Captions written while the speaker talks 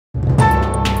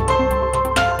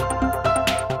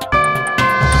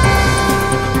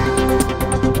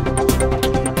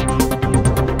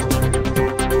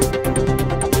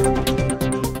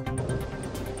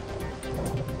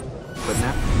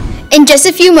just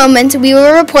a few moments, we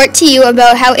will report to you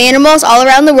about how animals all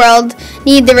around the world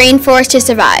need the rainforest to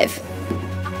survive.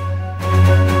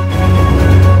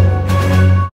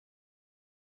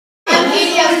 I'm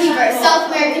Katie Housekeeper, South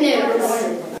American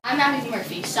News. I'm Matthew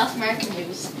Murphy, South American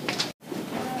News.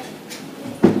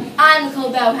 I'm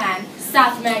Nicole Bohan,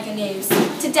 South American News.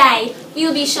 Today, we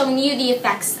will be showing you the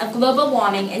effects of global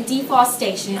warming and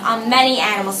deforestation on many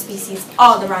animal species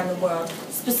all around the world,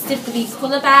 specifically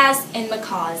polar bears and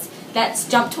macaws. Let's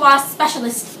jump to our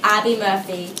specialist, Abby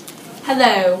Murphy.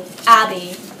 Hello,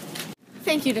 Abby.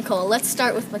 Thank you, Nicole. Let's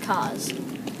start with macaws.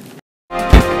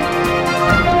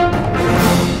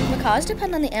 Macaws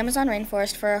depend on the Amazon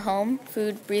rainforest for a home,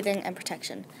 food, breathing, and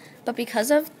protection. But because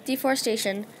of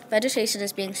deforestation, vegetation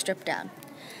is being stripped down.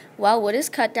 While wood is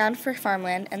cut down for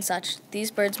farmland and such,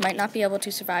 these birds might not be able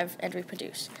to survive and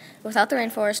reproduce. Without the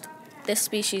rainforest, this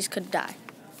species could die.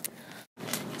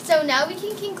 So now we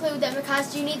can conclude that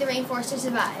macaws do need the rainforest to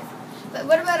survive. But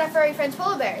what about our furry friends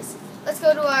polar bears? Let's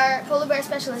go to our polar bear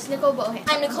specialist, Nicole Bohan.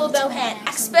 I'm Nicole Bohan,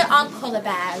 expert on polar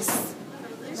bears.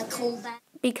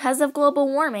 Because of global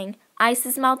warming, ice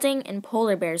is melting and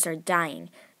polar bears are dying.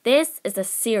 This is a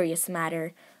serious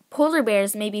matter. Polar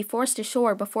bears may be forced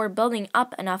ashore before building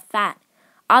up enough fat.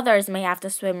 Others may have to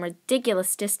swim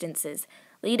ridiculous distances,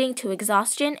 leading to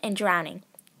exhaustion and drowning.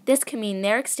 This could mean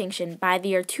their extinction by the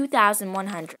year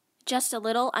 2100, just a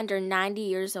little under 90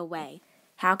 years away.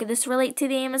 How could this relate to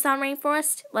the Amazon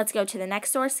rainforest? Let's go to the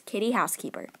next source, Kitty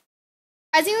Housekeeper.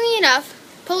 Surprisingly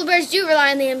enough, polar bears do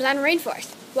rely on the Amazon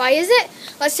rainforest. Why is it?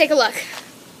 Let's take a look.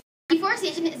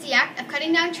 Deforestation is the act of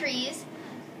cutting down trees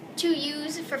to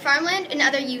use for farmland and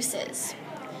other uses.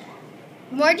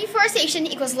 More deforestation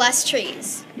equals less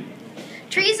trees.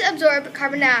 Trees absorb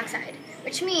carbon dioxide,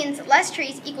 which means less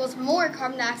trees equals more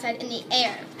carbon dioxide in the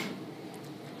air.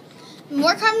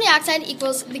 More carbon dioxide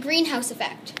equals the greenhouse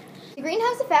effect. The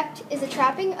greenhouse effect is a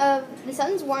trapping of the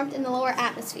sun's warmth in the lower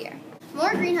atmosphere.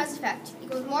 More greenhouse effect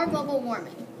equals more global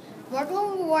warming. More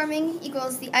global warming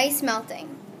equals the ice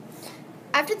melting.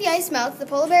 After the ice melts, the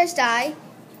polar bears die,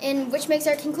 which makes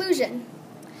our conclusion.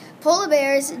 Polar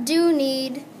bears do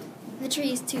need the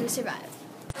trees to survive.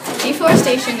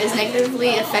 Deforestation is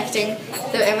negatively affecting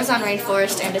the Amazon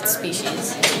rainforest and its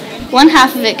species. One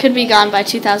half of it could be gone by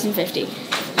 2050,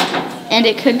 and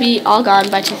it could be all gone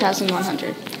by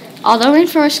 2100. Although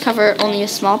rainforests cover only a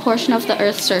small portion of the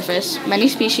Earth's surface, many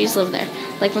species live there,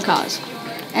 like macaws.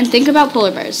 And think about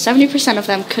polar bears. 70% of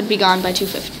them could be gone by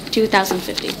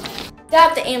 2050.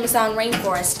 Without the Amazon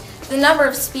rainforest, the number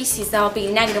of species that will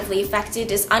be negatively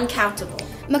affected is uncountable.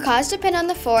 Macaws depend on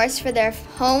the forest for their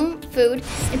home, food,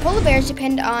 and polar bears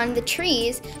depend on the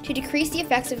trees to decrease the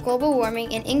effects of global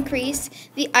warming and increase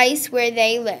the ice where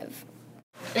they live.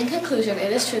 In conclusion,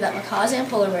 it is true that macaws and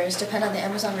polar bears depend on the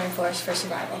Amazon rainforest for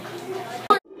survival.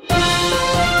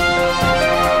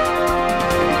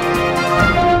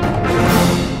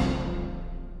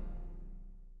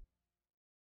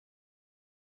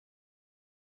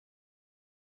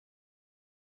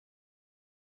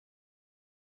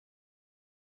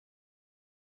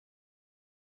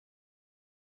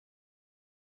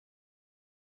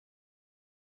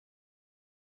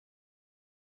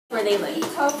 Where they live.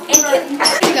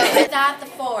 And without the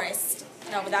forest,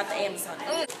 no, without the Amazon,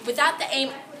 without the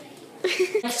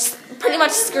pretty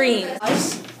much scream.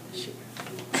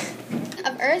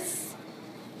 Of Earth's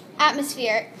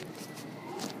atmosphere,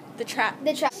 The trap.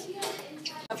 No.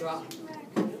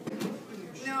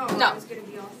 No.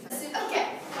 Okay.